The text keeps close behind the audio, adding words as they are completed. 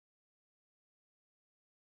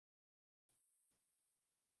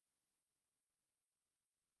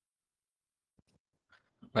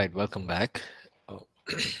Right, welcome back. Oh,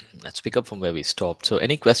 let's pick up from where we stopped. So,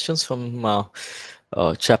 any questions from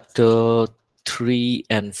chapter 3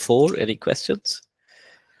 and 4? Any questions?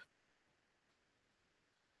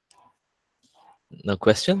 No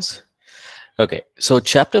questions? Okay, so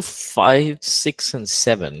chapter 5, 6, and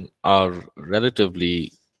 7 are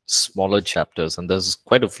relatively smaller chapters, and there's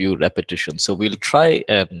quite a few repetitions. So, we'll try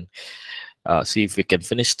and see if we can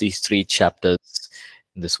finish these three chapters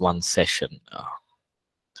in this one session.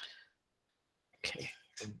 Okay.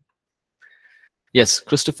 Yes,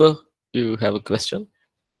 Christopher, you have a question?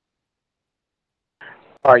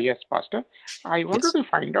 Yes, Pastor. I wanted Yes. to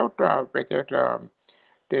find out whether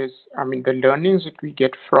the learnings that we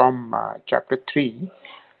get from chapter 3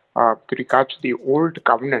 with regards to the Old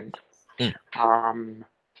Covenant, Mm. um,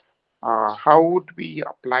 how would we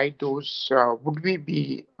apply those? Would we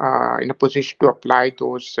be in a position to apply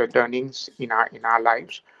those learnings in our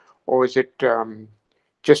lives, or is it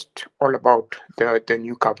just all about the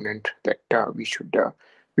new covenant that we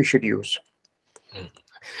should use? Mm.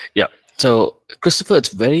 Yeah. So, Christopher,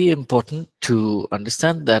 it's very important to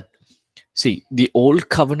understand that, see, the old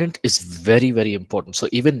covenant is very, very important. So,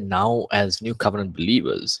 even now, as new covenant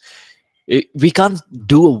believers, we can't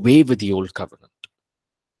do away with the old covenant,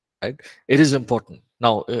 right? It is important.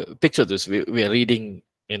 Now, picture this: we are reading,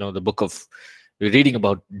 the book of, we're reading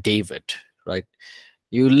about David, right?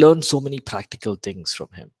 You learn so many practical things from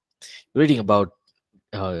him. Reading about,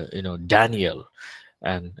 Daniel,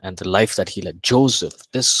 and the life that he led, Joseph.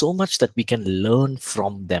 There's so much that we can learn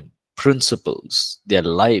from them, principles, their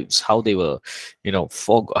lives, how they were,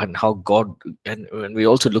 for, and how God. And we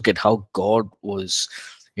also look at how God was,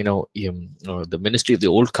 the ministry of the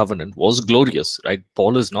old covenant was glorious, right?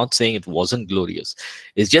 Paul is not saying it wasn't glorious.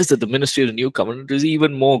 It's just that the ministry of the new covenant is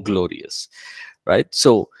even more glorious, right?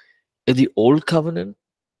 So in the old covenant,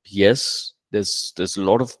 yes, there's a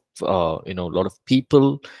lot of, a lot of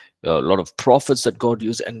people, a lot of prophets that God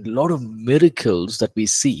used, and a lot of miracles that we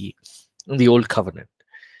see in the old covenant.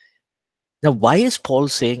 Now, why is Paul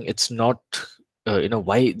saying it's not,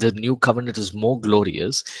 why the new covenant is more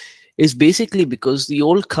glorious? Is basically because the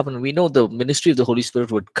old covenant, we know the ministry of the Holy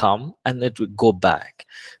Spirit would come and it would go back,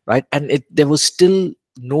 right? And there was still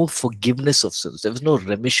no forgiveness of sins, there was no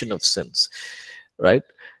remission of sins, right?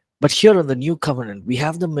 But here on the new covenant, we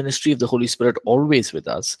have the ministry of the Holy Spirit always with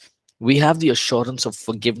us. We have the assurance of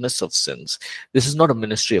forgiveness of sins. This is not a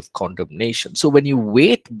ministry of condemnation. So when you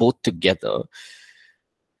wait both together,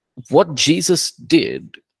 what Jesus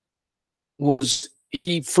did was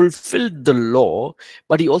he fulfilled the law,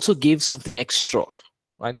 but he also gave something extra,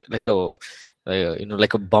 right?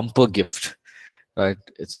 Like a bumper gift, right?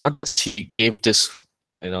 It's not just he gave this,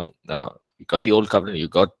 you got the old covenant, you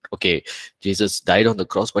got, okay, Jesus died on the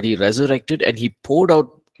cross, but he resurrected and he poured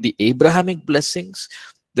out the Abrahamic blessings,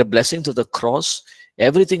 the blessings of the cross.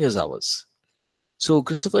 Everything is ours. So,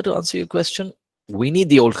 Christopher, to answer your question, we need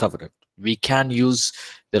the old covenant. We can use.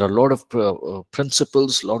 There are a lot of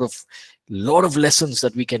principles, lot of lessons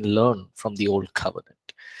that we can learn from the old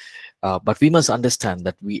covenant. But we must understand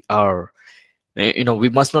that we are, we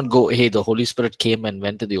must not go, hey, the Holy Spirit came and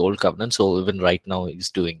went to the old covenant, so even right now he's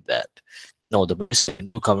doing that. No, the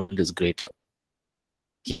new covenant is great.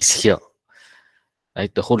 He's here,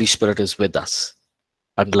 right? The Holy Spirit is with us,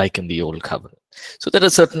 unlike in the old covenant. So there are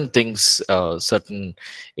certain things, certain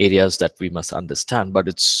areas that we must understand, but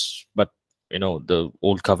the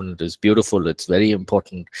old covenant is beautiful, it's very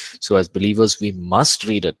important. So as believers, we must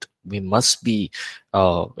read it. We must be,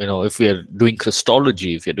 if we are doing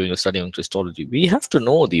Christology, if you're doing a study on Christology, we have to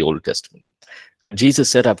know the Old Testament.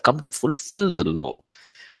 Jesus said, I've come to fulfill the law,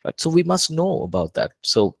 right? So we must know about that.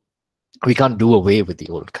 So we can't do away with the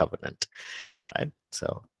old covenant, right?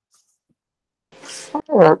 So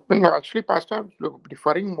Actually, Pastor, I'm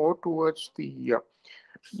referring more towards the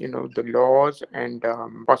laws and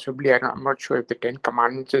possibly I'm not sure if the Ten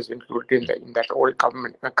Commandments is included in mm, that old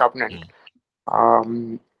covenant.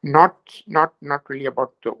 mm, Not really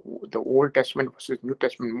about the Old Testament versus New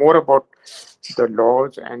Testament, more about the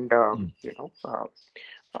laws and mm.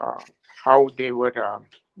 uh, how they were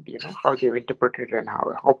how they were interpreted and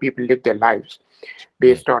how people live their lives Mm.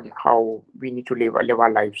 based on how we need to live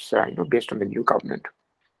our lives based on the new covenant.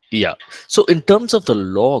 Yeah. So in terms of the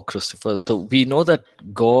law, Christopher, so we know that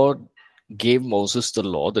God gave Moses the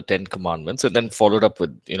law, the Ten Commandments, and then followed up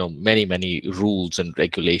with many many rules and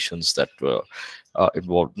regulations that were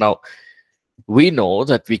involved. Now we know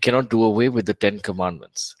that we cannot do away with the Ten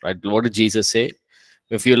Commandments, right? What did Jesus say?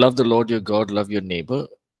 If you love the Lord your God, love your neighbor,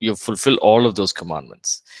 you fulfill all of those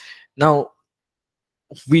commandments. Now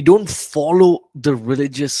we don't follow the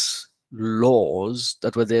religious laws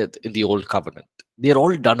that were there in the old covenant. they're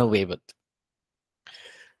all done away with,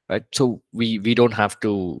 right? So we don't have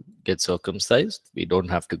to get circumcised. We don't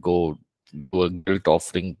have to go do a guilt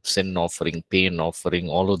offering, sin offering, pain offering.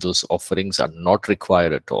 All of those offerings are not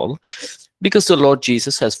required at all, because the Lord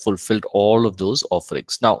Jesus has fulfilled all of those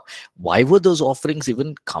offerings. Now, why were those offerings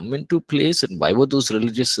even come into place, and why were those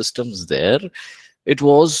religious systems there? It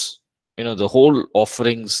was, the whole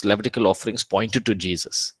offerings, Levitical offerings, pointed to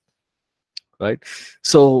Jesus, right?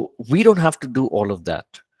 So we don't have to do all of that,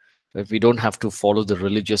 right? We don't have to follow the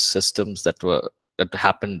religious systems that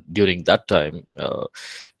happened during that time,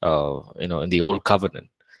 in the old covenant.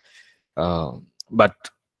 But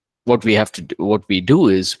what we have to do, what we do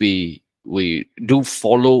is we do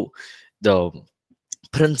follow the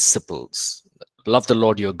principles. Love the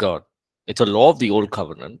Lord your God. It's a law of the old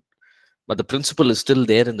covenant, but the principle is still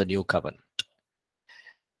there in the new covenant,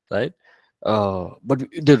 right? But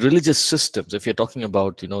the religious systems, if you're talking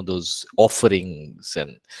about, those offerings,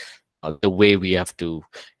 and the way we have to,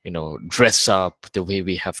 dress up, the way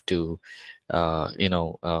we have to,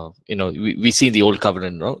 we see in the old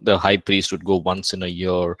covenant, the high priest would go once in a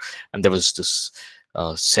year, and there was this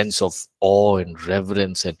sense of awe and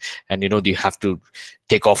reverence, and you have to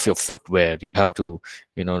take off your footwear, you have to,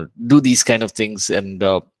 do these kind of things, and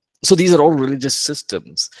so these are all religious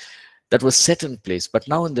systems that was set in place. But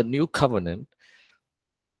now in the new covenant,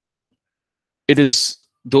 it is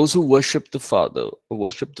those who worship the Father, who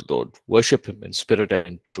worship the Lord, worship Him in spirit and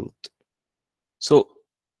in truth. So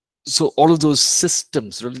all of those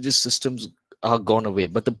systems, religious systems, are gone away.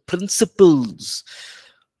 But the principles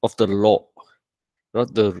of the law,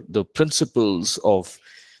 the principles of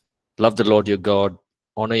love the Lord your God,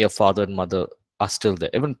 honor your father and mother, are still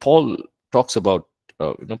there. Even Paul talks about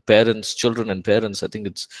parents, children, and parents. I think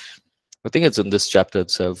it's in this chapter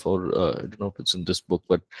itself, or I don't know if it's in this book,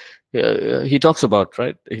 but he talks about,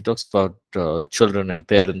 right? He talks about children and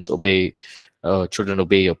parents obey. Children,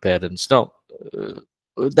 obey your parents. Now,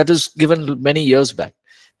 that is given many years back,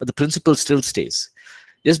 but the principle still stays.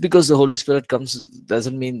 Just because the Holy Spirit comes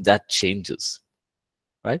doesn't mean that changes,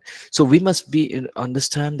 right? So we must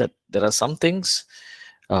understand that there are some things.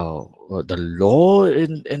 The law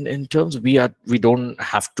in terms, we don't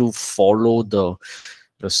have to follow the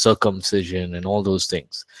circumcision and all those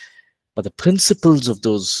things, but the principles of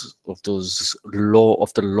the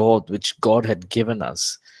law which God had given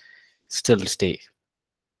us still stay,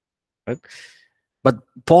 right? But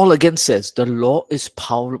Paul again says the law is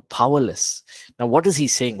powerless. Now, what is he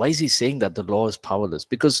saying? Why is he saying that the law is powerless?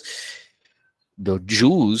 Because the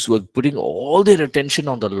Jews were putting all their attention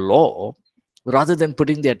on the law rather than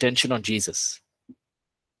putting their attention on Jesus.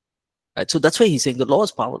 Right? So that's why he's saying the law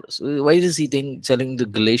is powerless. Why is he telling the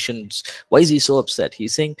Galatians? Why is he so upset?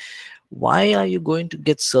 He's saying, why are you going to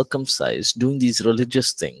get circumcised, doing these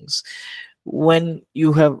religious things, when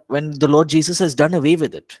the Lord Jesus has done away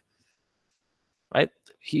with it? Right?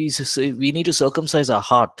 We need to circumcise our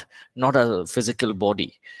heart, not our physical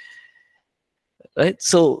body. Right?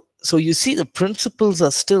 So you see, the principles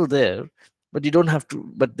are still there, but you don't have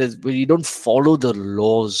to. But you don't follow the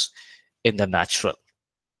laws in the natural.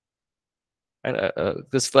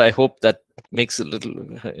 Christopher, I hope that makes a little,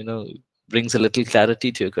 brings a little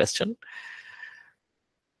clarity to your question.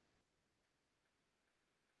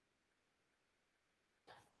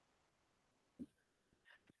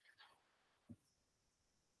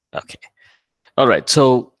 Okay. All right.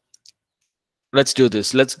 So let's do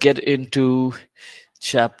this. Let's get into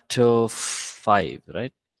chapter 5,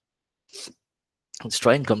 right? Let's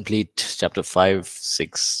try and complete chapter 5,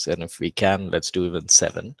 6, and if we can, let's do even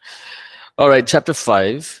 7. All right, chapter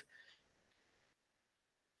 5.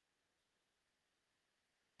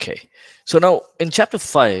 Okay. So now in chapter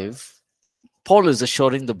 5, Paul is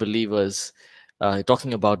assuring the believers,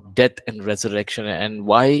 talking about death and resurrection, and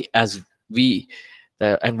why, as we,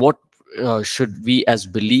 and what should we as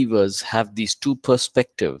believers have these two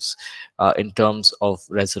perspectives in terms of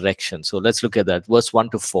resurrection. So let's look at that. Verse 1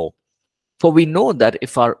 to 4. For we know that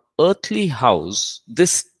if our earthly house,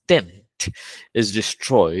 this tent, is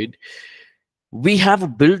destroyed, we have a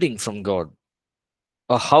building from God,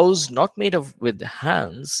 a house not made with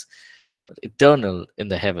hands, but eternal in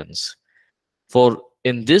the heavens. For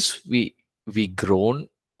in this we groan,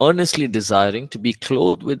 earnestly desiring to be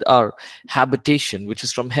clothed with our habitation, which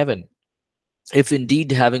is from heaven. If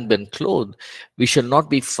indeed, having been clothed, we shall not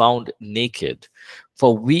be found naked.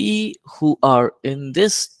 For we who are in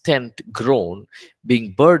this tent groan,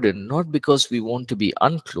 being burdened, not because we want to be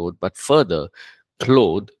unclothed, but further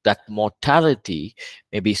clothed, that mortality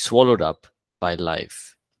may be swallowed up by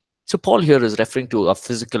life. So Paul here is referring to a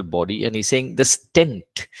physical body, and he's saying this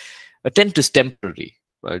tent, a tent is temporary.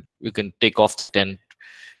 right? You can take off the tent.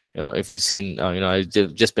 If you've seen, I've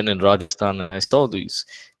just been in Rajasthan and I saw these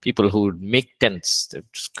people who would make tents. They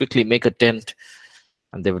would just quickly make a tent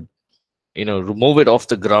and they would, remove it off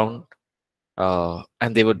the ground,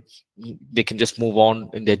 and they can just move on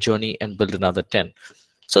in their journey and build another tent.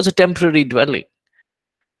 So it's a temporary dwelling.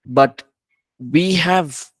 But we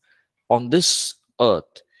have, on this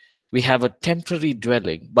earth, we have a temporary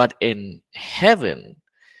dwelling, but in heaven,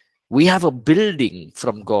 we have a building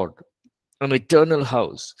from God, an eternal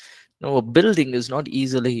house. Now, a building is not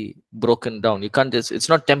easily broken down. You can't just, it's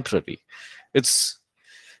not temporary. It's,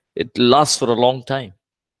 it lasts for a long time,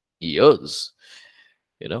 years,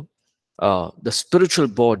 you know. The spiritual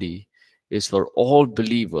body is for all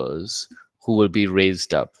believers who will be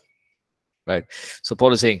raised up, right? So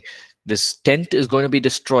Paul is saying this tent is going to be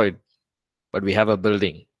destroyed, but we have a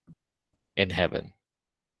building in heaven,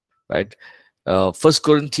 right? 1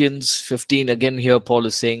 Corinthians 15, again here Paul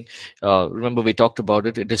is saying, remember we talked about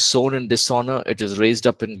it, it is sown in dishonor, it is raised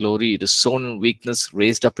up in glory. It is sown in weakness,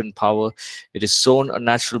 raised up in power. It is sown a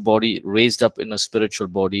natural body, raised up in a spiritual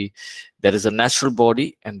body. There is a natural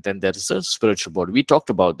body and then there is a spiritual body. We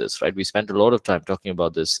talked about this, right? We spent a lot of time talking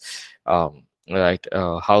about this, right?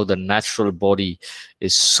 How the natural body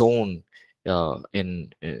is sown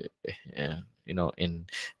in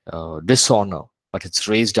dishonor, but it's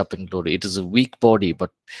raised up in glory. It is a weak body,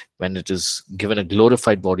 but when it is given a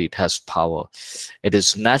glorified body, it has power. It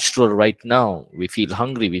is natural right now. We feel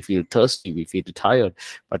hungry, we feel thirsty, we feel tired,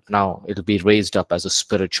 but now it'll be raised up as a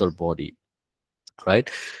spiritual body, right?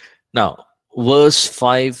 Now, verse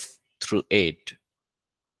 5 through 8.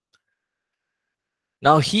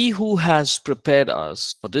 Now, he who has prepared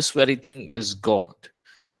us for this very thing is God,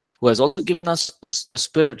 who has also given us the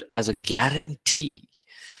Spirit as a guarantee.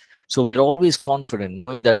 So we're always confident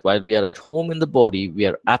knowing that while we are at home in the body, we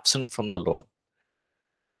are absent from the Lord.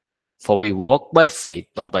 For we walk by faith,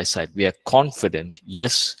 not by sight. We are confident,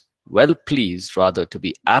 yes, well pleased rather to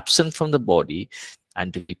be absent from the body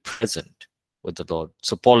and to be present with the Lord.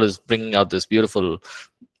 So Paul is bringing out this beautiful,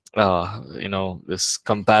 this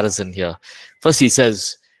comparison here. First, he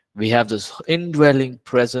says we have this indwelling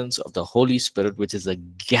presence of the Holy Spirit, which is a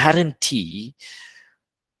guarantee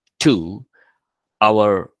to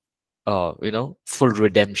our full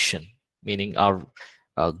redemption, meaning our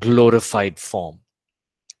glorified form,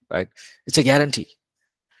 right? It's a guarantee.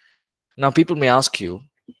 Now, people may ask you,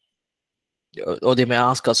 or they may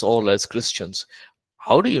ask us all as Christians,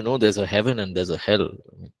 how do you know there's a heaven and there's a hell?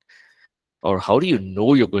 Or how do you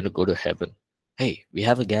know you're going to go to heaven? Hey, we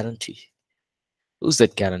have a guarantee. Who's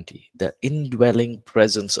that guarantee? The indwelling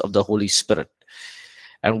presence of the Holy Spirit.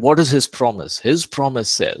 And what is his promise? His promise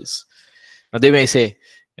says, now they may say,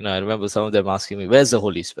 I remember some of them asking me, where's the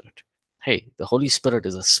Holy Spirit? Hey, the Holy Spirit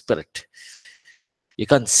is a spirit. You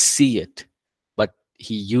can't see it, but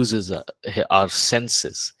he uses our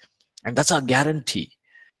senses. And that's our guarantee,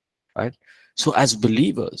 right? So as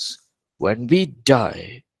believers, when we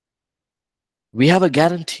die, we have a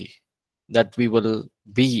guarantee that we will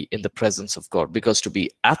be in the presence of God, because to be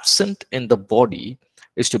absent in the body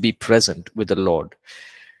is to be present with the Lord.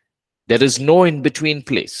 There is no in-between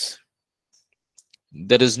place.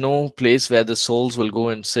 There is no place where the souls will go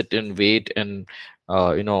and sit and wait and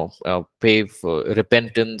pay for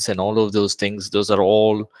repentance and all of those things. Those are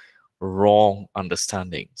all wrong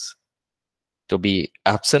understandings. To be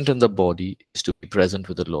absent in the body is to be present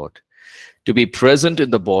with the Lord. To be present in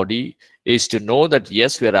the body is to know that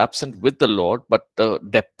yes, we are absent with the Lord, but the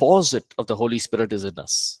deposit of the Holy Spirit is in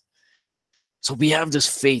us. So we have this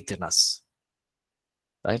faith in us,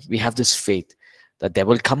 right? We have this faith that there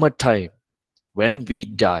will come a time when we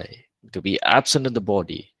die, to be absent in the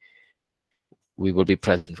body, we will be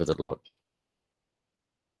present with the Lord.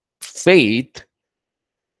 Faith,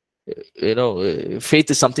 faith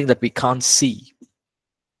is something that we can't see.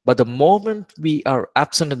 But the moment we are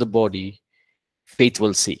absent in the body, faith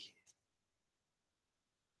will see.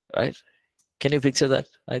 Right? Can you picture that?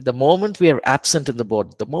 Right? The moment we are absent in the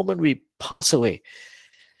body, the moment we pass away,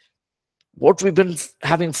 what we've been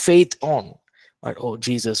having faith on, right? Oh,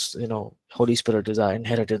 Jesus, Holy Spirit is our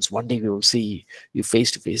inheritance. One day we will see you face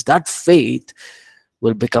to face. That faith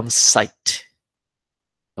will become sight.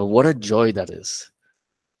 Now, what a joy that is.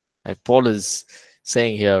 Like Paul is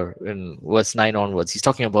saying here in verse 9 onwards, he's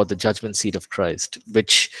talking about the judgment seat of Christ,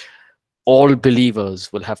 which all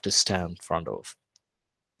believers will have to stand in front of.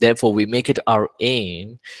 Therefore, we make it our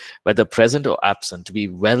aim, whether present or absent, to be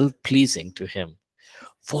well-pleasing to him.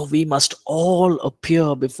 For we must all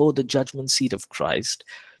appear before the judgment seat of Christ,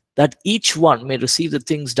 that each one may receive the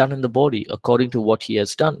things done in the body according to what he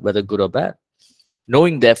has done, whether good or bad.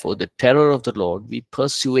 Knowing therefore the terror of the Lord, we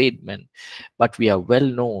persuade men, but we are well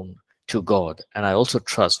known to God, and I also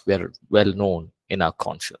trust we are well known in our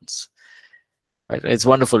conscience. Right? It's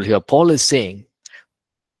wonderful here. Paul is saying,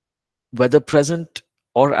 whether present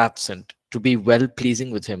or absent, to be well pleasing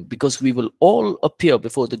with him, because we will all appear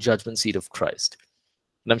before the judgment seat of Christ.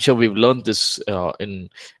 And I'm sure we've learned this in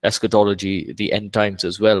eschatology, the end times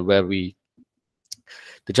as well, where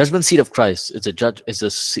the judgment seat of Christ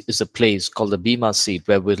is a place called the Bema seat,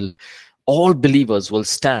 where all believers will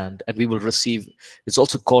stand and we will receive. It's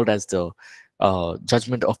also called as the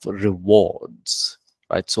judgment of rewards,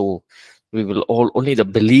 right? So we will only the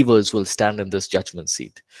believers will stand in this judgment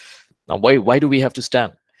seat. Now, why do we have to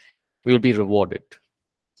stand? We will be rewarded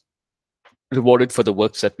for the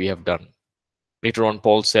works that we have done. Later on,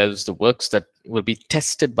 Paul says the works that will be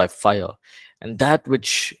tested by fire, and that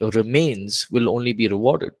which remains will only be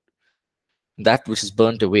rewarded. That which is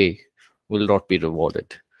burnt away will not be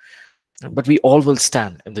rewarded. But we all will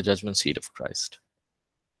stand in the judgment seat of Christ.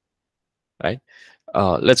 Right?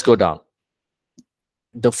 Let's go down.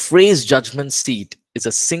 The phrase judgment seat is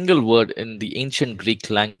a single word in the ancient Greek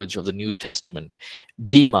language of the New Testament.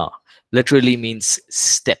 Bema literally means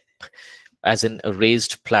step, as in a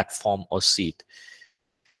raised platform or seat.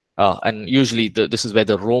 And usually this is where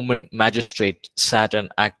the Roman magistrate sat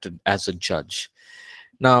and acted as a judge.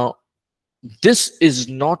 Now, this is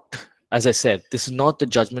not, as I said, this is not the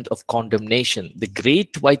judgment of condemnation. The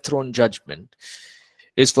great white throne judgment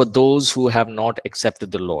is for those who have not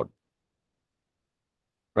accepted the Lord.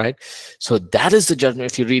 Right? So that is the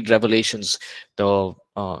judgment. If you read Revelations, the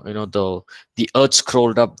earth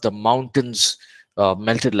scrolled up, the mountains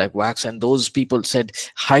melted like wax, and those people said,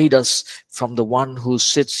 hide us from the one who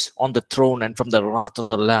sits on the throne and from the wrath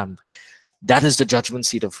of the Lamb. That is the judgment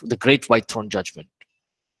seat of the great white throne judgment,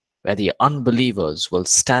 where the unbelievers will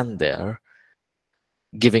stand there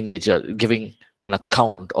giving an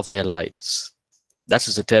account of their lives. That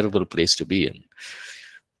is a terrible place to be in.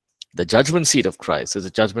 The judgment seat of Christ is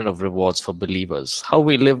a judgment of rewards for believers. How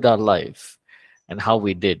we lived our life and how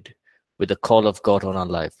we did with the call of God on our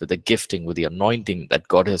life, with the gifting, with the anointing that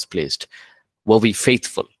God has placed. Were we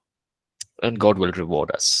faithful? And God will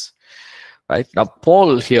reward us. Right? Now,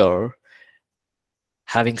 Paul here,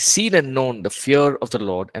 having seen and known the fear of the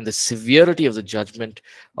Lord and the severity of the judgment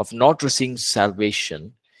of not receiving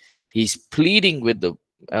salvation, he's pleading with the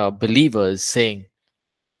believers, saying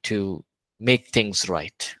to make things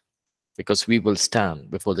right, because we will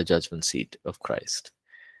stand before the judgment seat of Christ.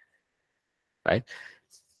 Right?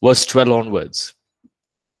 Verse 12 onwards.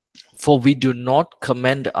 For we do not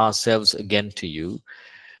commend ourselves again to you,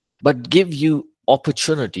 but give you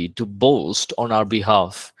opportunity to boast on our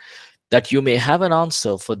behalf, that you may have an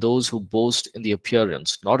answer for those who boast in the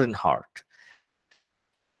appearance, not in heart.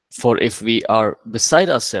 For if we are beside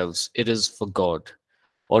ourselves, it is for God,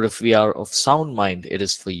 or if we are of sound mind, it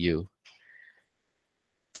is for you.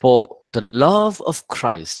 For the love of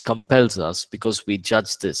Christ compels us, because we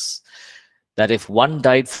judge this, that if one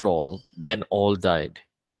died for all, then all died.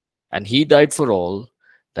 And he died for all,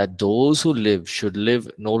 that those who live should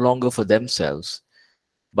live no longer for themselves,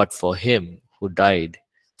 but for him who died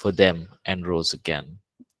for them and rose again.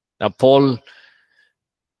 Now, Paul,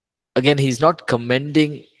 again, he's not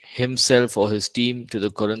commending himself or his team to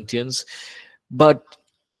the Corinthians, but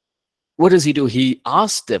what does he do? He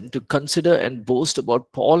asks them to consider and boast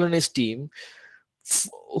about Paul and his team,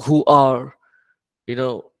 who are,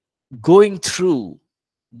 going through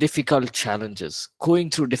difficult challenges, going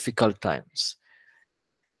through difficult times.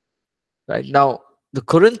 Right now, the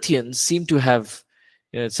Corinthians seem to have,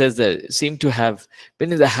 it says that, seem to have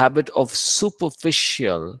been in the habit of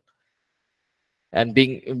superficial and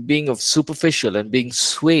being of superficial and being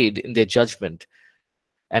swayed in their judgment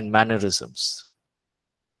and mannerisms.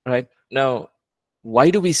 Right now, why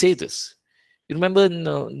do we say this? You remember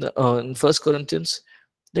in First Corinthians,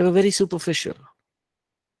 they were very superficial.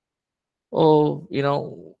 Oh,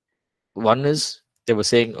 one is they were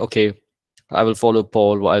saying, okay, I will follow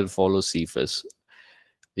Paul, I'll follow Cephas.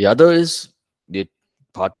 The other is they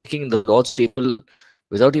partaking in the Lord's table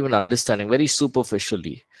without even understanding, very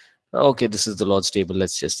superficially. Okay, this is the Lord's table,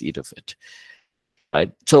 let's just eat of it.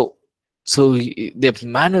 Right? So their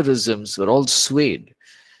mannerisms were all swayed,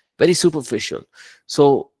 very superficial.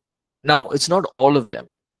 So now it's not all of them.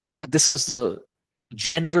 This is the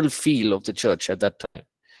general feel of the church at that time.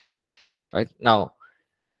 Right? Now,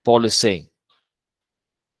 Paul is saying,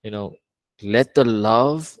 let the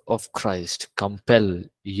love of Christ compel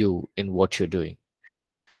you in what you're doing.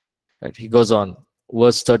 Right? He goes on,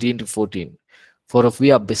 verse 13 to 14. For if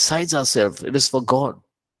we are besides ourselves, it is for God.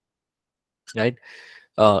 Right?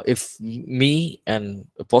 If me and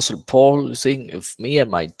Apostle Paul is saying, if me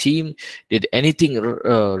and my team did anything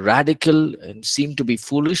radical and seemed to be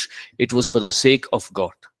foolish, it was for the sake of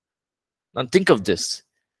God. Now think of this.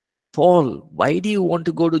 Paul, why do you want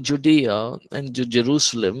to go to Judea and to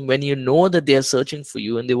Jerusalem when you know that they are searching for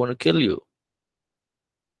you and they want to kill you?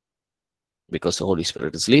 Because the Holy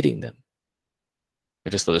Spirit is leading them.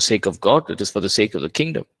 It is for the sake of God. It is for the sake of the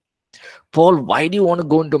kingdom. Paul, why do you want to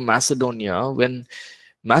go into Macedonia when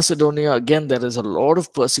Macedonia, again, there is a lot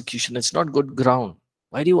of persecution. It's not good ground.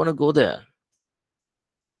 Why do you want to go there?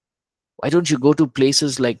 Why don't you go to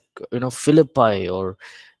places like, Philippi or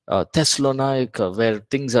Thessalonica, where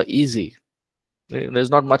things are easy?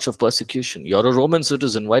 There's not much of persecution. You're a Roman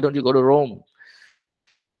citizen. Why don't you go to Rome?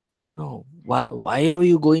 No. Why are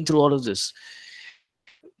you going through all of this?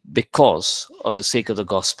 Because of the sake of the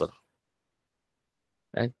gospel.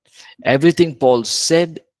 Right? Everything Paul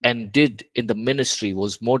said and did in the ministry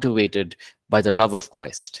was motivated by the love of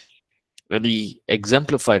Christ. When he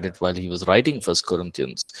exemplified it while he was writing First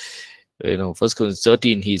Corinthians, First Corinthians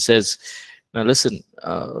 13, he says, now listen,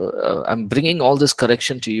 I'm bringing all this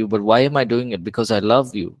correction to you, but why am I doing it? Because I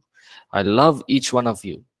love you. I love each one of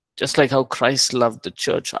you. Just like how Christ loved the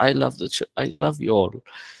church, I love the church. I love you all.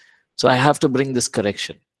 So I have to bring this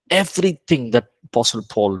correction. Everything that Apostle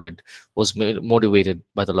Paul did was motivated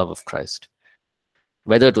by the love of Christ.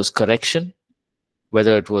 Whether it was correction,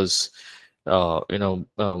 whether it was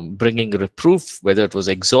bringing reproof, whether it was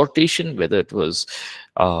exhortation, whether it was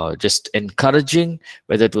just encouraging,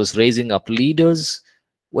 whether it was raising up leaders,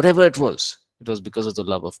 whatever it was because of the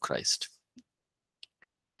love of Christ.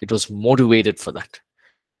 It was motivated for that.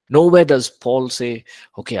 Nowhere does Paul say,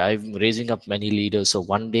 okay, I'm raising up many leaders, so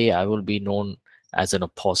one day I will be known as an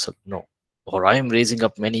apostle. No. Or I am raising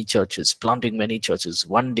up many churches, planting many churches.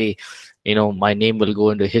 One day, my name will go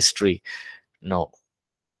into history. No.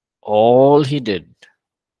 All he did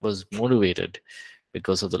was motivated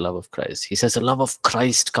because of the love of Christ. He says, the love of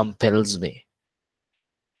Christ compels me.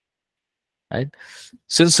 Right?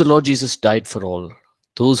 Since the Lord Jesus died for all,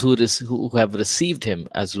 those who have received him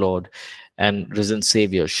as Lord and risen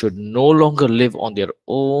Savior should no longer live on their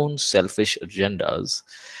own selfish agendas,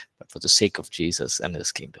 but for the sake of Jesus and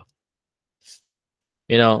his kingdom.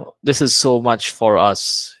 This is so much for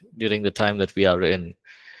us during the time that we are in.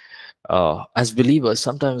 As believers,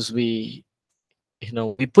 sometimes we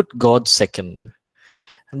put God second,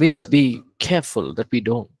 and we be careful that we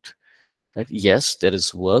don't. Right? Yes, there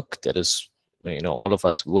is work. There is, all of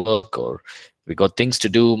us work, or we got things to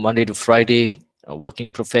do Monday to Friday. Working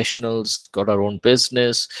professionals got our own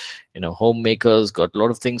business. Homemakers got a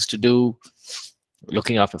lot of things to do.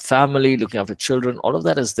 Looking after family, looking after children, all of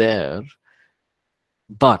that is there.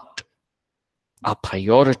 But our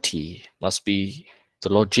priority must be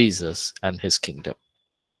the Lord Jesus and his kingdom.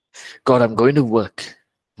 God, I'm going to work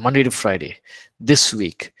Monday to Friday this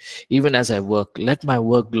week. Even as I work, let my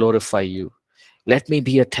work glorify you. Let me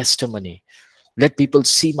be a testimony. Let people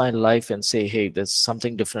see my life and say, hey, there's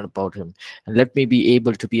something different about him. And let me be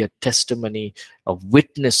able to be a testimony, a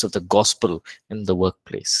witness of the gospel in the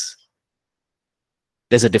workplace.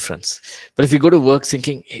 There's a difference. But if you go to work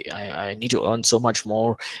thinking, hey, I need to earn so much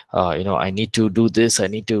more, I need to do this, I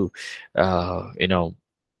need to, build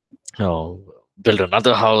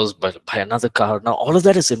another house, buy another car. Now, all of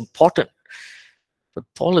that is important. But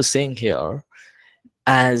Paul is saying here,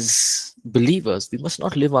 as believers, we must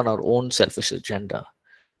not live on our own selfish agenda.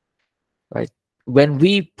 Right? When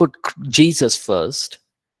we put Jesus first,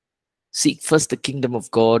 seek first the kingdom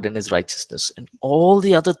of God and his righteousness, and all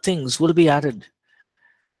the other things will be added.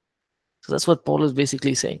 So that's what Paul is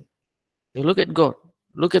basically saying. You look at God,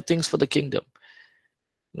 look at things for the kingdom,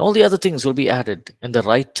 and all the other things will be added in the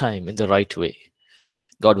right time, in the right way.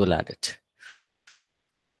 God will add it.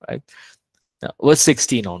 Right? Now, verse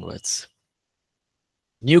 16 onwards.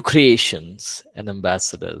 New creations and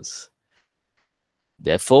ambassadors.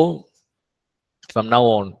 Therefore, from now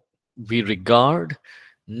on, we regard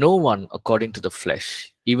no one according to the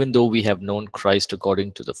flesh, even though we have known Christ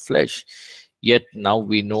according to the flesh, yet now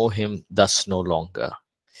we know him thus no longer.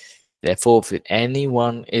 Therefore, if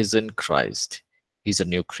anyone is in Christ, he's a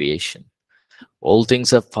new creation. All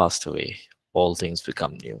things have passed away, all things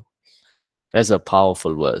become new. That's a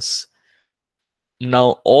powerful verse.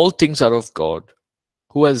 Now all things are of God,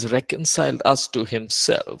 who has reconciled us to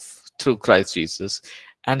himself through Christ Jesus,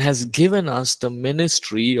 and has given us the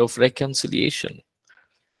ministry of reconciliation.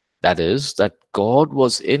 That is, that God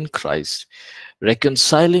was in Christ,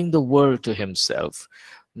 reconciling the world to himself,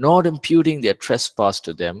 not imputing their trespass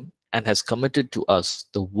to them, and has committed to us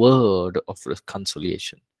the word of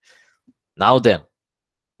reconciliation. Now then,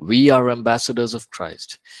 We are ambassadors of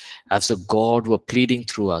Christ. As the God were pleading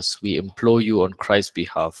through us, we implore you on Christ's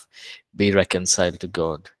behalf, be reconciled to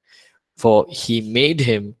God. For he made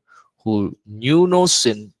him who knew no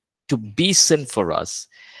sin to be sin for us,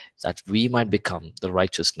 that we might become the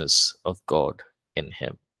righteousness of God in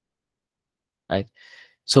him. Right?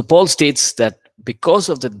 So Paul states that because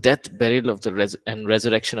of the death, burial of the and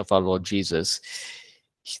resurrection of our Lord Jesus,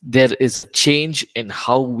 there is a change in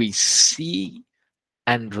how we see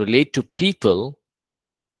and relate to people,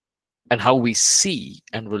 and how we see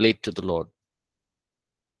and relate to the Lord.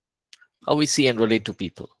 How we see and relate to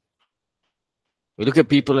people. We look at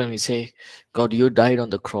people and we say, God, you died on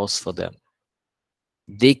the cross for them.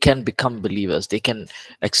 They can become believers. They can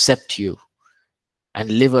accept you and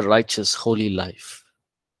live a righteous, holy life.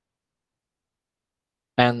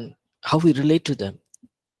 And how we relate to them.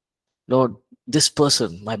 Lord, this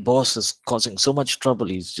person, my boss, is causing so much trouble.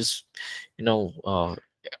 He's just,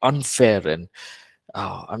 unfair, and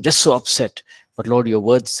I'm just so upset. But Lord, your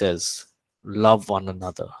word says, love one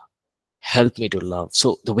another. Help me to love.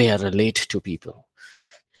 So the way I relate to people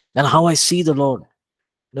and how I see the Lord.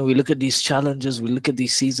 We look at these challenges, we look at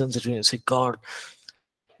these seasons, and we say, God,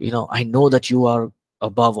 I know that you are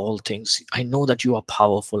above all things. I know that you are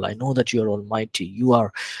powerful. I know that you are almighty. You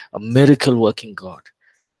are a miracle working God.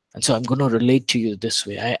 And so I'm going to relate to you this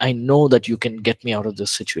way. I know that you can get me out of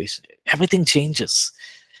this situation. Everything changes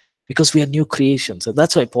because we are new creations. And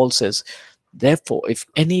that's why Paul says, therefore, if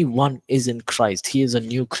anyone is in Christ, he is a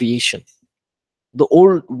new creation. The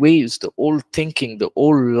old ways, the old thinking, the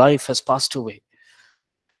old life has passed away.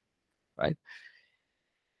 Right?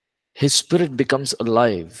 His spirit becomes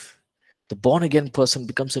alive. The born again person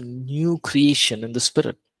becomes a new creation in the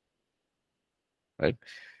spirit. Right?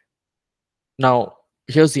 Now,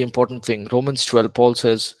 here's the important thing. Romans 12, Paul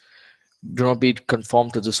says, do not be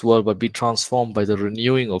conformed to this world, but be transformed by the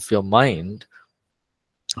renewing of your mind.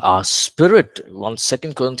 Our spirit, once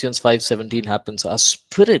 2 Corinthians 5:17 happens, our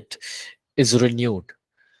spirit is renewed,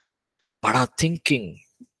 but our thinking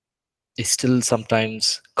is still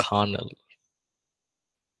sometimes carnal.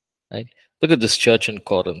 Right? Look at this church in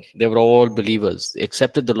Corinth. They were all believers. They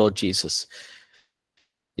accepted the Lord Jesus.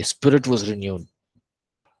 Their spirit was renewed,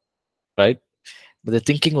 right? But their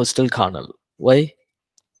thinking was still carnal. Why?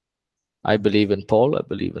 I believe in Paul. I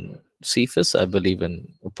believe in Cephas. I believe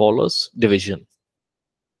in Apollos. Division.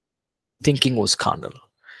 Thinking was carnal.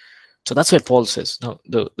 So that's why Paul says, no,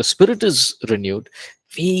 the spirit is renewed.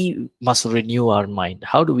 We must renew our mind.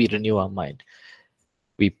 How do we renew our mind?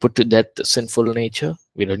 We put to death the sinful nature.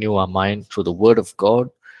 We renew our mind through the word of God.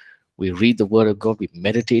 We read the word of God. We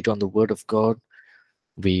meditate on the word of God.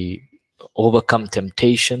 We overcome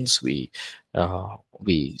temptations. We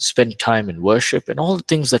spend time in worship and all the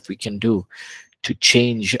things that we can do to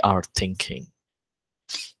change our thinking.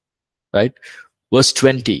 Right? Verse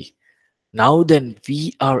 20. Now then,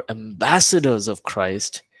 we are ambassadors of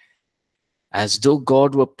Christ, as though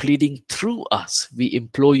God were pleading through us. We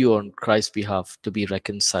implore you on Christ's behalf to be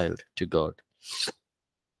reconciled to God.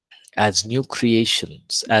 As new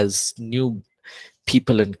creations, as new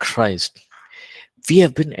people in Christ, we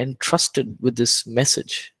have been entrusted with this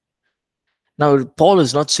message. Now, Paul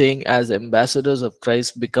is not saying as ambassadors of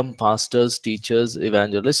Christ, become pastors, teachers,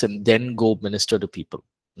 evangelists, and then go minister to people.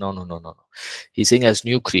 No, no, no, no, no. He's saying as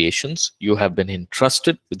new creations, you have been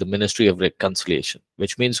entrusted with the ministry of reconciliation,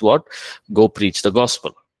 which means what? Go preach the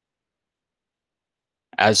gospel.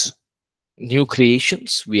 As new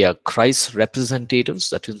creations, we are Christ's representatives.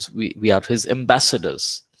 That is, we are his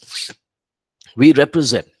ambassadors. We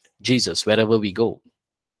represent Jesus wherever we go.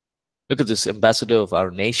 Look at this ambassador of our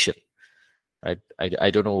nation. Right? I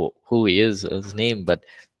don't know who he is, his name, but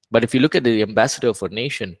if you look at the ambassador of a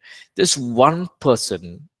nation, this one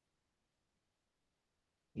person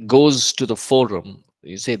goes to the forum,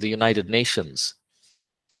 you say the United Nations,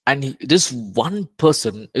 and this one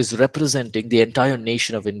person is representing the entire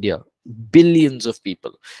nation of India, billions of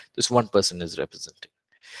people. This one person is representing.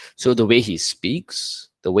 So the way he speaks,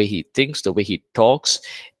 the way he thinks, the way he talks,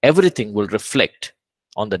 everything will reflect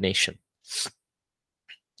on the nation.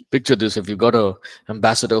 Picture this: if you've got a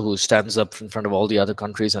ambassador who stands up in front of all the other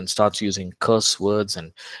countries and starts using curse words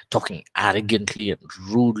and talking arrogantly and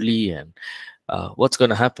rudely, and what's going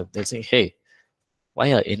to happen? They'll say, hey,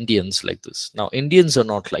 why are Indians like this? Now, Indians are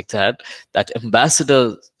not like that. That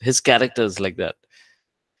ambassador, his character is like that.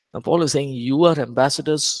 Now, Paul is saying, you are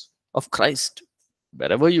ambassadors of Christ.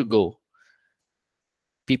 Wherever you go,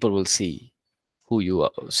 people will see who you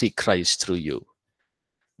are, see Christ through you.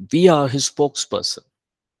 We are his spokesperson.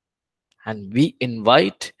 And we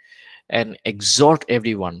invite and exhort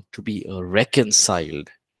everyone to be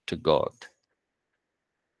reconciled to God.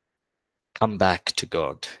 come back to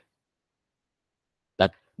God.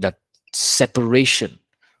 That separation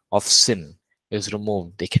of sin is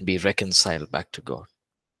removed. They can be reconciled back to God.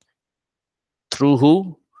 Through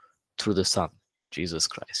who? Through the Son, Jesus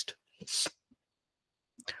Christ.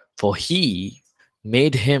 For he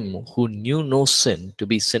made him who knew no sin to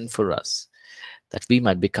be sin for us, that we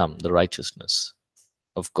might become the righteousness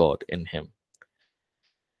of God in him.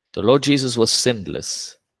 The Lord Jesus was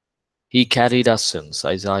sinless. He carried our sins,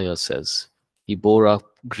 Isaiah says. He bore our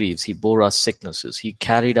griefs. He bore our sicknesses. He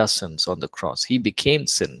carried our sins on the cross. He became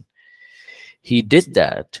sin. He did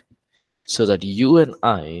that so that you and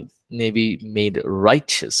I may be made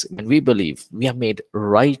righteous. When we believe, we are made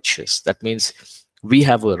righteous. That means we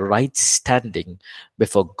have a right standing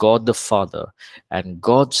before God the Father, and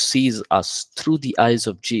God sees us through the eyes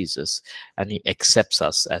of Jesus, and he accepts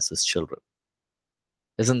us as his children.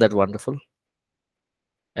 Isn't that wonderful?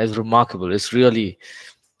 It's remarkable. It's really,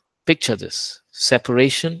 picture this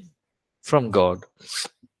separation from God.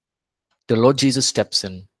 The Lord Jesus steps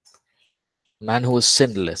in, man who was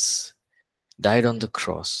sinless, died on the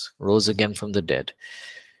cross, rose again from the dead.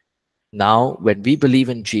 Now, when we believe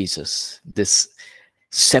in Jesus, this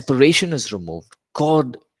separation is removed.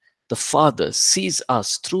 God the Father sees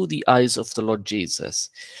us through the eyes of the Lord Jesus.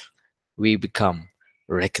 We become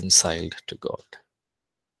reconciled to God,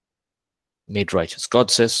 made righteous.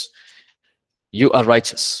 God says, you are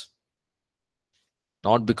righteous,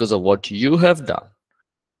 not because of what you have done,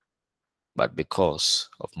 but because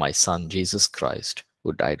of my Son, Jesus Christ,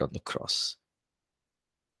 who died on the cross.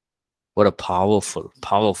 What a powerful,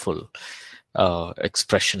 powerful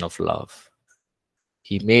expression of love.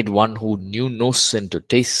 He made one who knew no sin to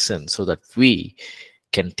taste sin so that we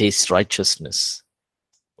can taste righteousness.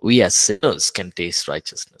 We as sinners can taste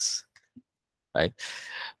righteousness, right?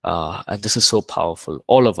 And this is so powerful.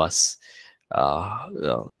 All of us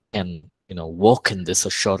can, walk in this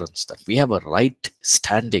assurance that we have a right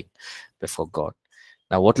standing before God.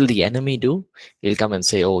 Now, what will the enemy do? He'll come and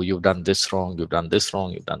say, oh, you've done this wrong, you've done this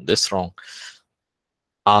wrong, you've done this wrong.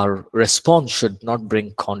 Our response should not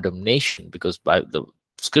bring condemnation, because by the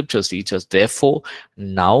scriptures teach us, therefore,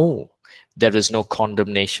 now there is no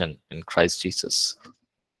condemnation in Christ Jesus.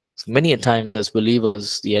 So many a time as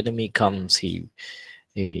believers, the enemy comes, he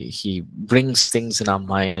brings things in our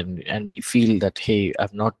mind, and we feel that, hey,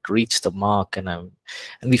 I've not reached the mark, and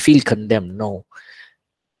we feel condemned. No.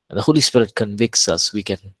 And the Holy Spirit convicts us.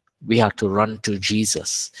 We have to run to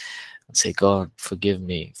Jesus and say, God, forgive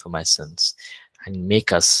me for my sins, and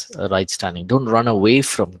make us a right standing. Don't run away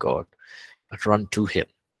from God, but run to him.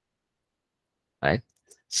 Right?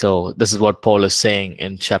 So this is what Paul is saying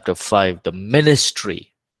in chapter 5, the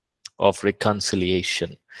ministry of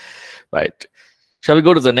reconciliation. Right? Shall we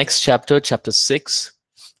go to the next chapter, chapter 6?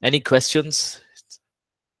 Any questions?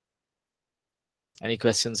 Any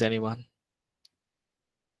questions, anyone?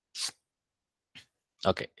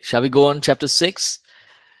 Okay, shall we go on chapter 6?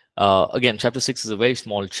 Again, chapter 6 is a very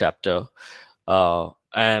small chapter,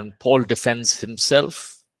 and Paul defends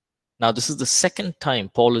himself. Now, this is the second time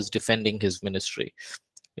Paul is defending his ministry.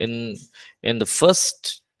 In the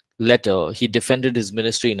first letter, he defended his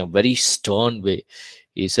ministry in a very stern way.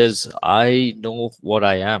 He says, I know what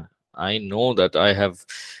I am. I know that I have,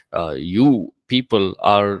 you people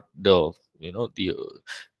are the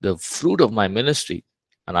fruit of my ministry,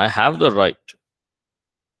 and I have the right.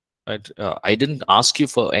 Right? I didn't ask you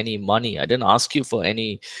for any money. I didn't ask you for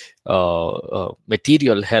any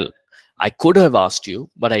material help. I could have asked you,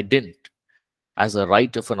 but I didn't. As a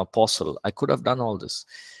right of an apostle, I could have done all this.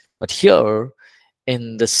 But here,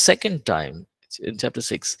 in the second time, in chapter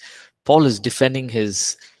 6, Paul is defending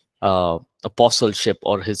his apostleship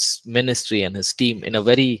or his ministry and his team in a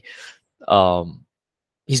very,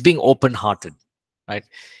 he's being open-hearted, right?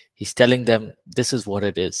 He's telling them, this is what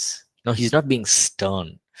it is. No, he's not being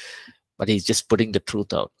stern, but he's just putting the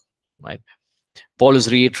truth out, right? Paul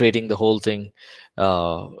is reiterating the whole thing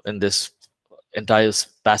in this entire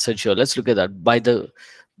passage here. Let's look at that. By the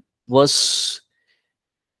verse,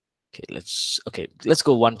 let's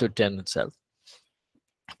go 1 to 10 itself.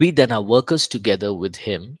 We then are workers together with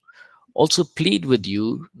him, also plead with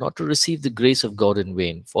you not to receive the grace of God in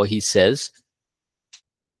vain. For he says,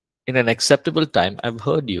 in an acceptable time I've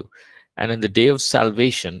heard you, and in the day of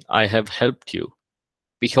salvation I have helped you.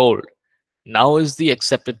 Behold, now is the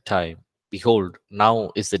accepted time. Behold,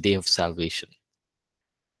 now is the day of salvation.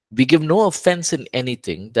 We give no offense in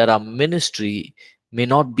anything, that our ministry may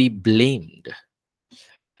not be blamed.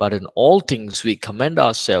 But in all things we commend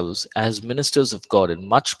ourselves as ministers of God in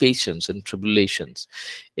much patience, in tribulations,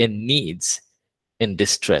 in needs, in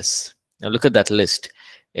distress. Now look at that list.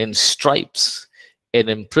 In stripes, in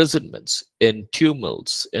imprisonments, in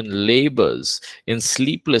tumults, in labors, in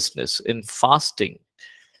sleeplessness, in fasting.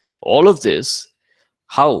 All of this,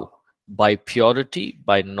 how? By purity,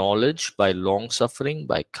 by knowledge, by long suffering,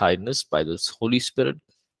 by kindness, by the Holy Spirit,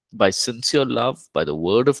 by sincere love, by the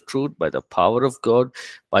word of truth, by the power of God,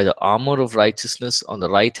 by the armor of righteousness on the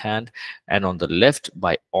right hand, and on the left,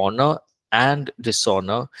 by honor and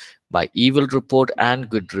dishonor, by evil report and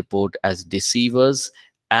good report, as deceivers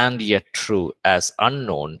and yet true, as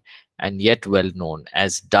unknown and yet well known,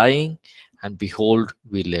 as dying and behold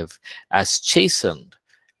we live, as chastened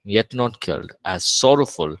yet not killed, as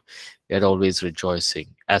sorrowful yet always rejoicing,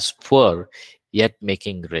 as poor yet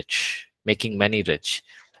making many rich,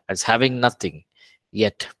 as having nothing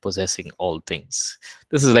yet possessing all things.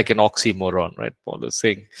 This is like an oxymoron, right? Paul is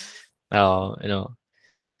saying, uh, you know,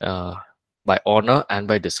 uh, by honor and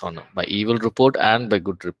by dishonor, by evil report and by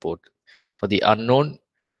good report, for the unknown,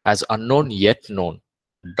 as unknown yet known,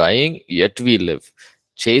 dying yet we live,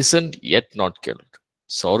 chastened yet not killed,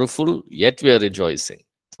 sorrowful yet we are rejoicing,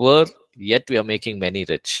 poor yet we are making many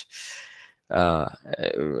rich. We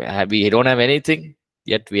don't have anything,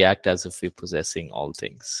 yet we act as if we're possessing all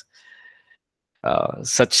things.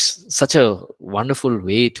 Such a wonderful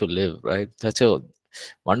way to live, right? Such a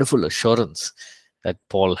wonderful assurance that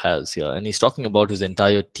Paul has here, and he's talking about his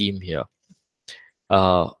entire team here.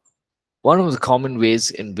 Uh, One of the common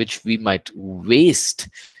ways in which we might waste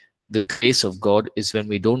the grace of God is when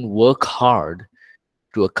we don't work hard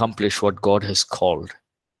to accomplish what God has called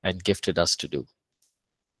and gifted us to do.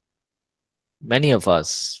 Many of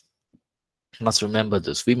us must remember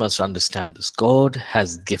this. We must understand this. God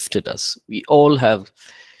has gifted us. We all have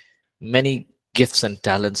many gifts and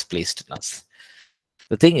talents placed in us.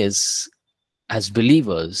 The thing is, as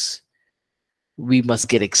believers, we must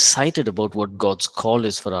get excited about what God's call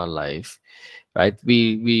is for our life, right?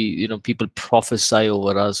 People prophesy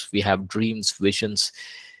over us. We have dreams, visions.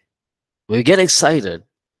 We get excited,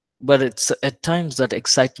 but it's at times that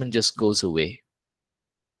excitement just goes away.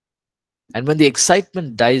 And when the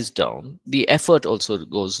excitement dies down, the effort also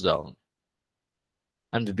goes down,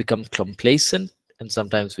 and we become complacent, and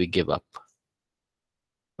sometimes we give up.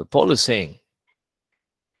 But Paul is saying,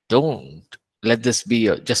 don't let this be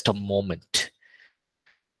just a moment,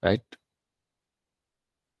 right?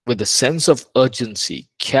 With a sense of urgency,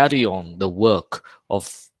 carry on the work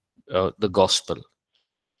of the gospel.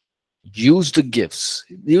 Use the gifts,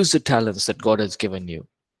 use the talents that God has given you.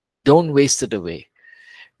 Don't waste it away.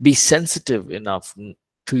 Be sensitive enough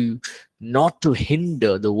to not to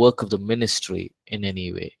hinder the work of the ministry in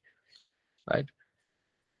any way, right?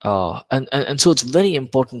 And so it's very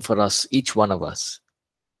important for us, each one of us.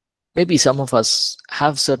 Maybe some of us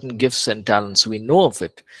have certain gifts and talents. We know of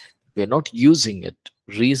it. We're not using it.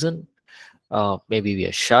 Reason? Maybe we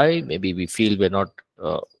are shy. Maybe we feel we're not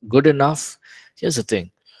good enough. Here's the thing.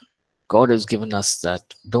 God has given us that.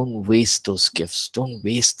 Don't waste those gifts. Don't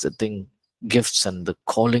waste gifts and the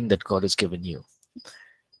calling that God has given you.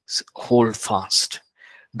 Hold fast.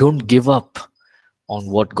 Don't give up on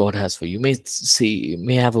what God has for you. You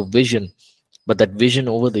may have a vision, but that vision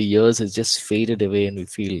over the years has just faded away, and we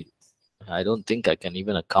feel, I don't think I can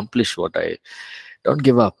even accomplish what I. Don't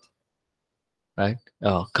give up, right?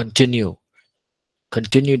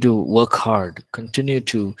 Continue to work hard, continue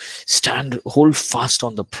to hold fast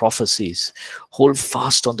on the prophecies, hold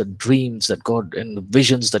fast on the dreams that God and the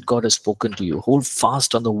visions that God has spoken to you, hold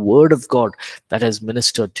fast on the word of God that has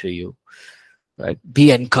ministered to you, right?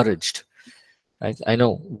 Be encouraged, right? I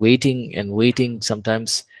know waiting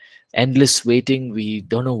sometimes, endless waiting, we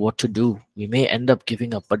don't know what to do, we may end up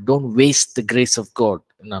giving up, but don't waste the grace of God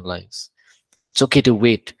in our lives. It's okay to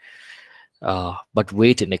wait, but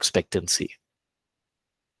wait in expectancy,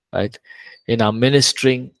 right? In our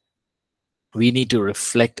ministering, we need to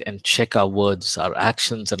reflect and check our words, our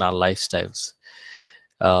actions, and our lifestyles.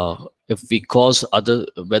 If we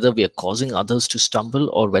whether we are causing others to stumble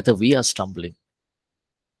or whether we are stumbling,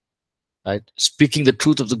 right? Speaking the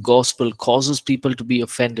truth of the gospel causes people to be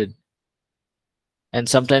offended, and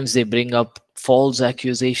sometimes they bring up false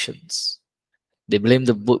accusations. They blame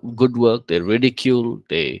the good work, they ridicule,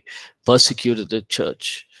 they persecuted the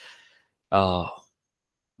church.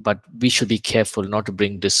 But we should be careful not to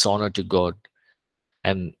bring dishonor to God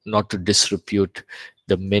and not to disrepute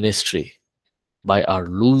the ministry by our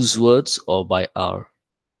loose words or by our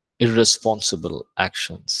irresponsible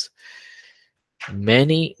actions.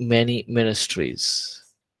 Many ministries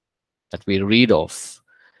that we read of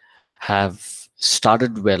have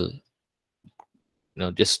started well,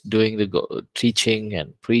 just doing the teaching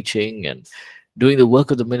and preaching and doing the work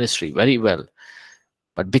of the ministry very well.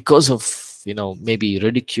 But because of, maybe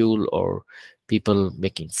ridicule or people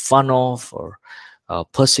making fun of, or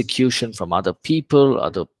persecution from other people,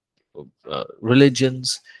 other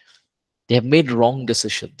religions. They have made wrong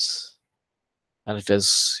decisions, and it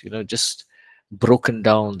has, just broken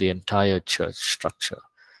down the entire church structure.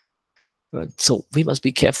 Right? So we must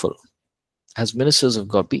be careful as ministers of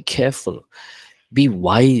God. Be careful, be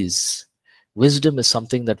wise. Wisdom is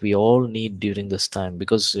something that we all need during this time,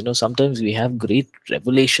 because sometimes we have great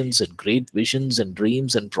revelations and great visions and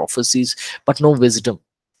dreams and prophecies, but no wisdom.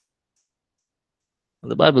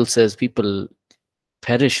 The Bible says people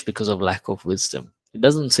perish because of lack of wisdom. It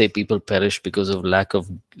doesn't say people perish because of lack of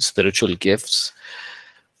spiritual gifts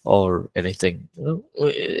or anything.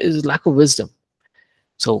 It is lack of wisdom.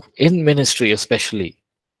 So in ministry especially,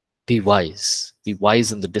 be wise. Be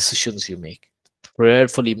wise in the decisions you make.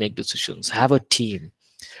 Prayerfully make decisions. Have a team.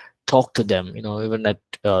 Talk to them. Even at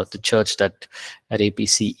the church, that at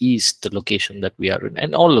APC East, the location that we are in,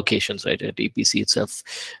 and all locations, right, at APC itself,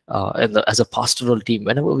 and as a pastoral team,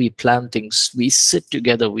 whenever we plan things, we sit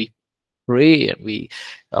together, we pray, and we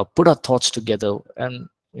put our thoughts together, and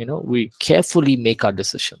we carefully make our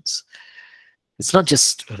decisions. It's not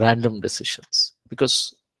just random decisions,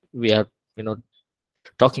 because we are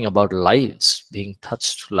talking about lives being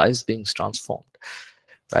touched, lives being transformed,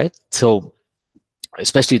 right? So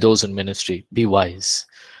especially those in ministry, be wise,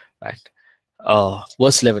 right?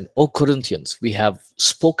 Verse 11, O Corinthians, we have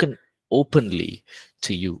spoken openly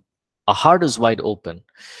to you. Our heart is wide open.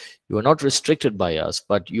 You are not restricted by us,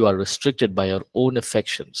 but you are restricted by your own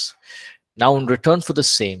affections. Now in return for the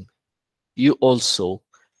same, you also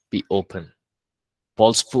be open.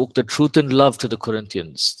 Paul spoke the truth in love to the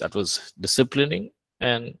Corinthians. That was disciplining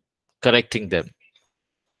and correcting them.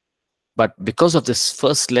 But because of this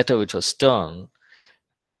first letter, which was stern,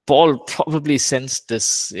 Paul probably sensed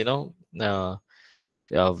this, the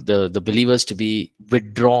believers to be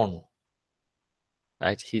withdrawn.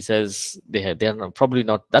 Right? He says they're probably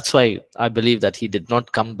not. That's why I believe that he did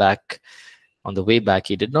not come back on the way back.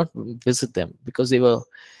 He did not visit them, because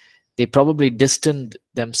they probably distanced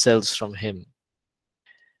themselves from him,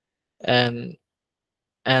 and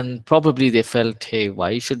probably they felt, hey,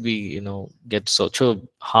 why should we get such a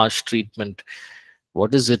harsh treatment?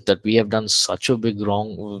 What is it that we have done such a big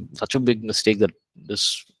wrong, such a big mistake, that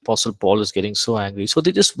this apostle Paul is getting so angry? So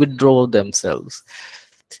they just withdraw themselves.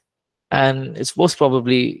 And it's most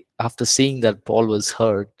probably after seeing that Paul was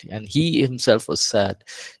hurt and he himself was sad,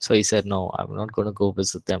 so he said, no, I'm not going to go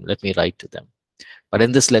visit them, let me write to them. But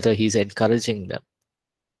in this letter, he's encouraging them,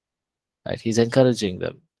 right? He's encouraging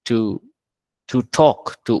them to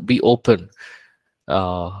talk, to be open,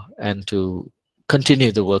 and to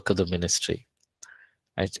continue the work of the ministry,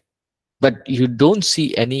 right? But you don't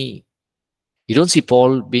see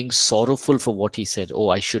Paul being sorrowful for what he said. Oh,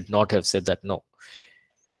 I should not have said that. No,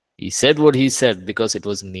 he said what he said because it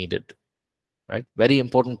was needed, right? Very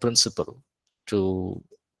important principle to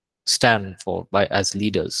stand for by as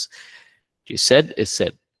leaders. You said is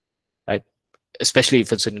said, right? Especially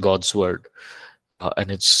if it's in God's word,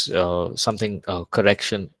 and it's something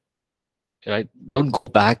correction, right? Don't go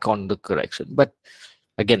back on the correction. But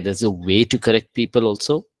again, there's a way to correct people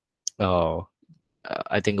also.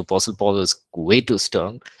 I think Apostle Paul is way too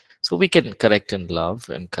stern, so we can correct in love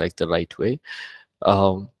and correct the right way,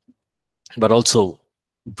 um, but also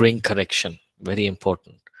bring correction. Very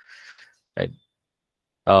important, right?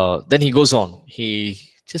 Then he goes on. He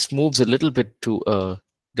just moves a little bit to a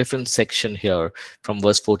different section here from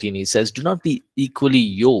verse 14. He says, "Do not be unequally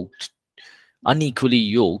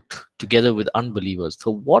yoked together with unbelievers.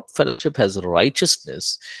 For what fellowship has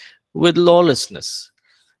righteousness with lawlessness?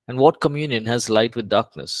 And what communion has light with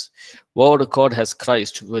darkness? What accord has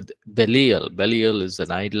Christ with Belial?" Belial is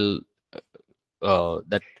an idol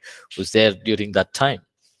that was there during that time.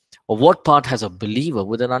 "Or what part has a believer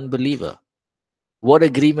with an unbeliever? What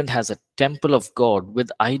agreement has a temple of God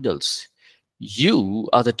with idols? You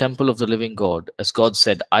are the temple of the living God. As God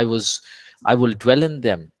said, I will dwell in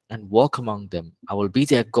them and walk among them. I will be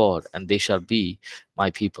their God, and they shall be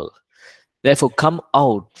my people. Therefore, come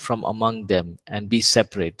out from among them and be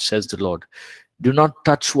separate, says the Lord. Do not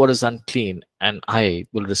touch what is unclean, and I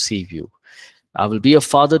will receive you. I will be a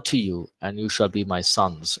father to you, and you shall be my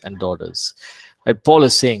sons and daughters." Right? Paul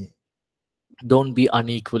is saying, don't be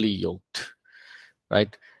unequally yoked.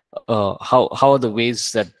 Right? How are the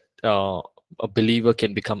ways that a believer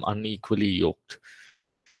can become unequally yoked?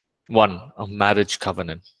 One, a marriage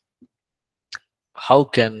covenant. How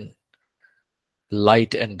can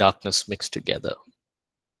light and darkness mix together?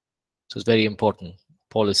 So it's very important.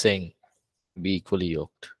 Paul is saying, be equally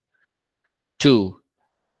yoked. Two,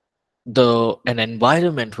 an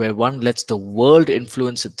environment where one lets the world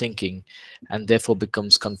influence the thinking and therefore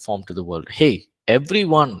becomes conformed to the world. Hey,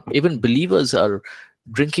 everyone, even believers, are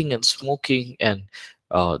drinking and smoking, and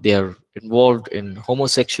they are involved in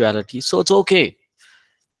homosexuality, so it's okay.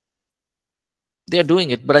 They are doing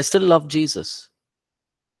it, but I still love Jesus.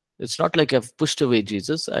 It's not like I've pushed away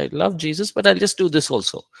Jesus. I love Jesus, but I'll just do this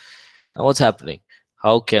also. Now what's happening?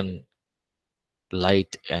 How can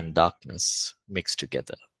light and darkness mix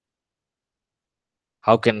together?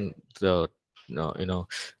 How can the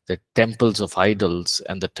temples of idols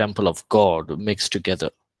and the temple of God mix together?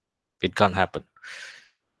 It can't happen.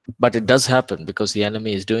 But it does happen because the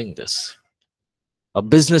enemy is doing this. A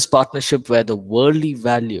business partnership where the worldly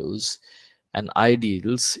values and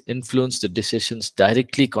ideals influence the decisions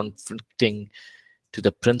directly conflicting to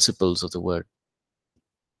the principles of the word.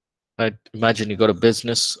 Right? Imagine you got a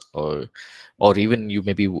business, or even you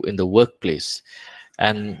may be in the workplace,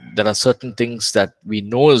 and there are certain things that we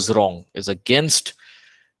know is wrong, is against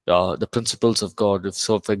the principles of God. If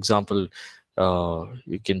so, for example,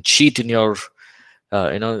 you can cheat in your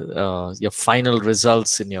final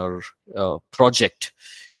results in your project.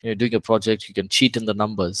 You're doing a project, you can cheat in the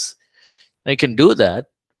numbers. Now, you can do that,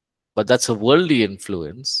 but that's a worldly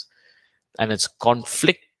influence, and it's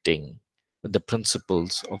conflicting with the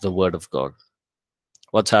principles of the Word of God.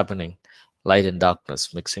 What's happening? Light and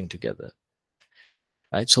darkness mixing together.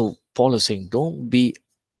 Right? So Paul is saying, don't be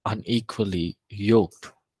unequally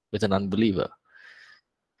yoked with an unbeliever.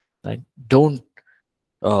 Right? Don't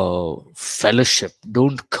fellowship,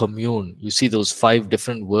 don't commune. You see those 5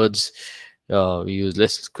 different words we use.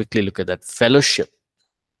 Let's quickly look at that. Fellowship,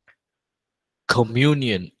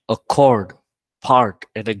 communion, accord, part,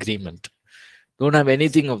 and agreement. Don't have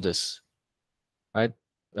anything of this, right?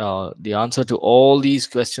 The answer to all these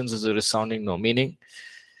questions is a resounding no, meaning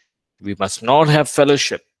we must not have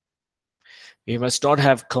fellowship, we must not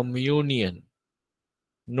have communion,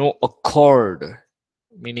 no accord,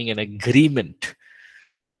 meaning an agreement,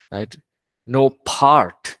 right? No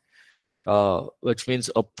part, which means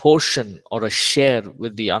a portion or a share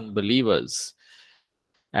with the unbelievers,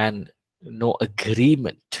 and no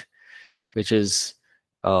agreement, which is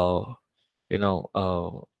uh,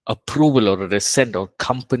 approval or a assent or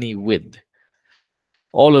company with.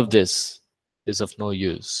 All of this is of no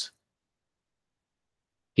use.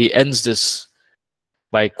 He ends this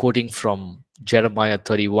by quoting from Jeremiah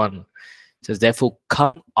 31. It says, therefore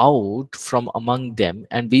come out from among them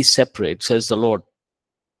and be separate, says the Lord.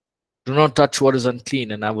 Do not touch what is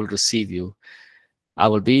unclean, and I will receive you. I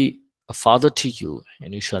will be a father to you,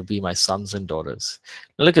 and you shall be my sons and daughters.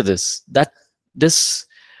 Now look at this. This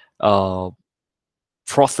uh,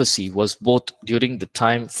 prophecy was both during the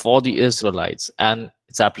time for the Israelites, and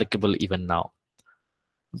it's applicable even now.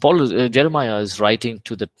 Jeremiah is writing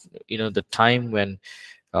to the time when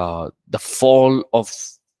the fall of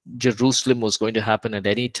Jerusalem was going to happen at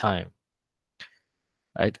any time,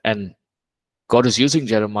 right? And God is using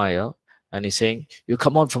Jeremiah, and he's saying, you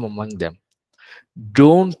come out from among them.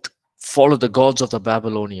 Don't follow the gods of the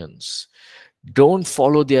Babylonians. Don't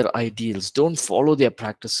follow their ideals. Don't follow their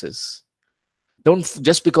practices. Don't,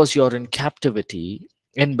 just because you're in captivity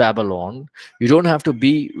in Babylon, you don't have to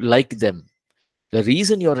be like them. The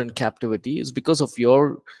reason you're in captivity is because of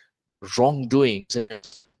your wrongdoings.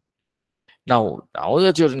 Now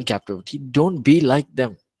that you're in captivity, don't be like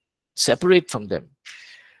them. Separate from them.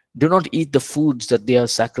 Do not eat the foods that they are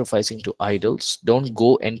sacrificing to idols. Don't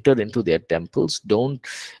go enter into their temples. Don't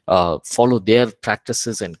follow their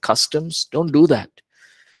practices and customs. Don't do that.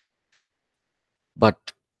 But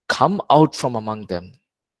come out from among them,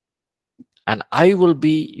 and I will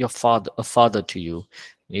be your father, a father to you,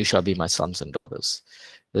 and you shall be my sons and daughters.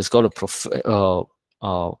 There's got a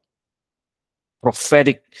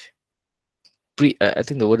prophetic I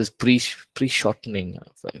think the word is pre-shortening.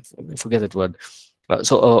 I forget that word.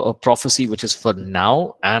 So a prophecy which is for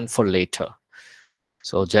now and for later.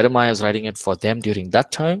 So Jeremiah is writing it for them during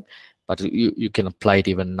that time, but you can apply it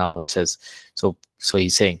even now. It says, so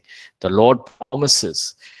he's saying, the Lord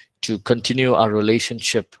promises to continue our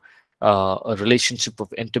relationship, a relationship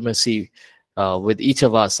of intimacy with each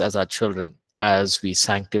of us as our children, as we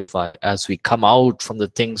sanctify, as we come out from the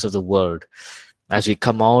things of the world, as we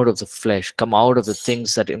come out of the flesh, come out of the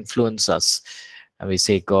things that influence us, and we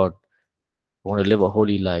say, God, I want to live a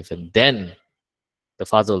holy life. And then the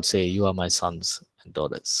Father will say, you are my sons and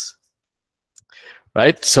daughters.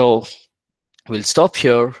 Right? So we'll stop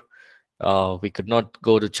here. We could not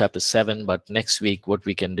go to chapter 7, but next week what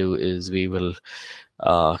we can do is we will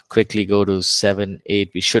quickly go to 7,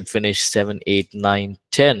 8. We should finish 7, 8, 9,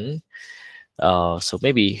 10. So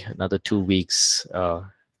maybe another 2 weeks.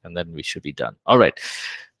 and then we should be done. All right.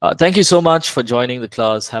 Thank you so much for joining the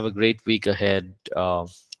class. Have a great week ahead. I'll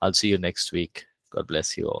see you next week. God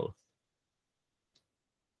bless you all.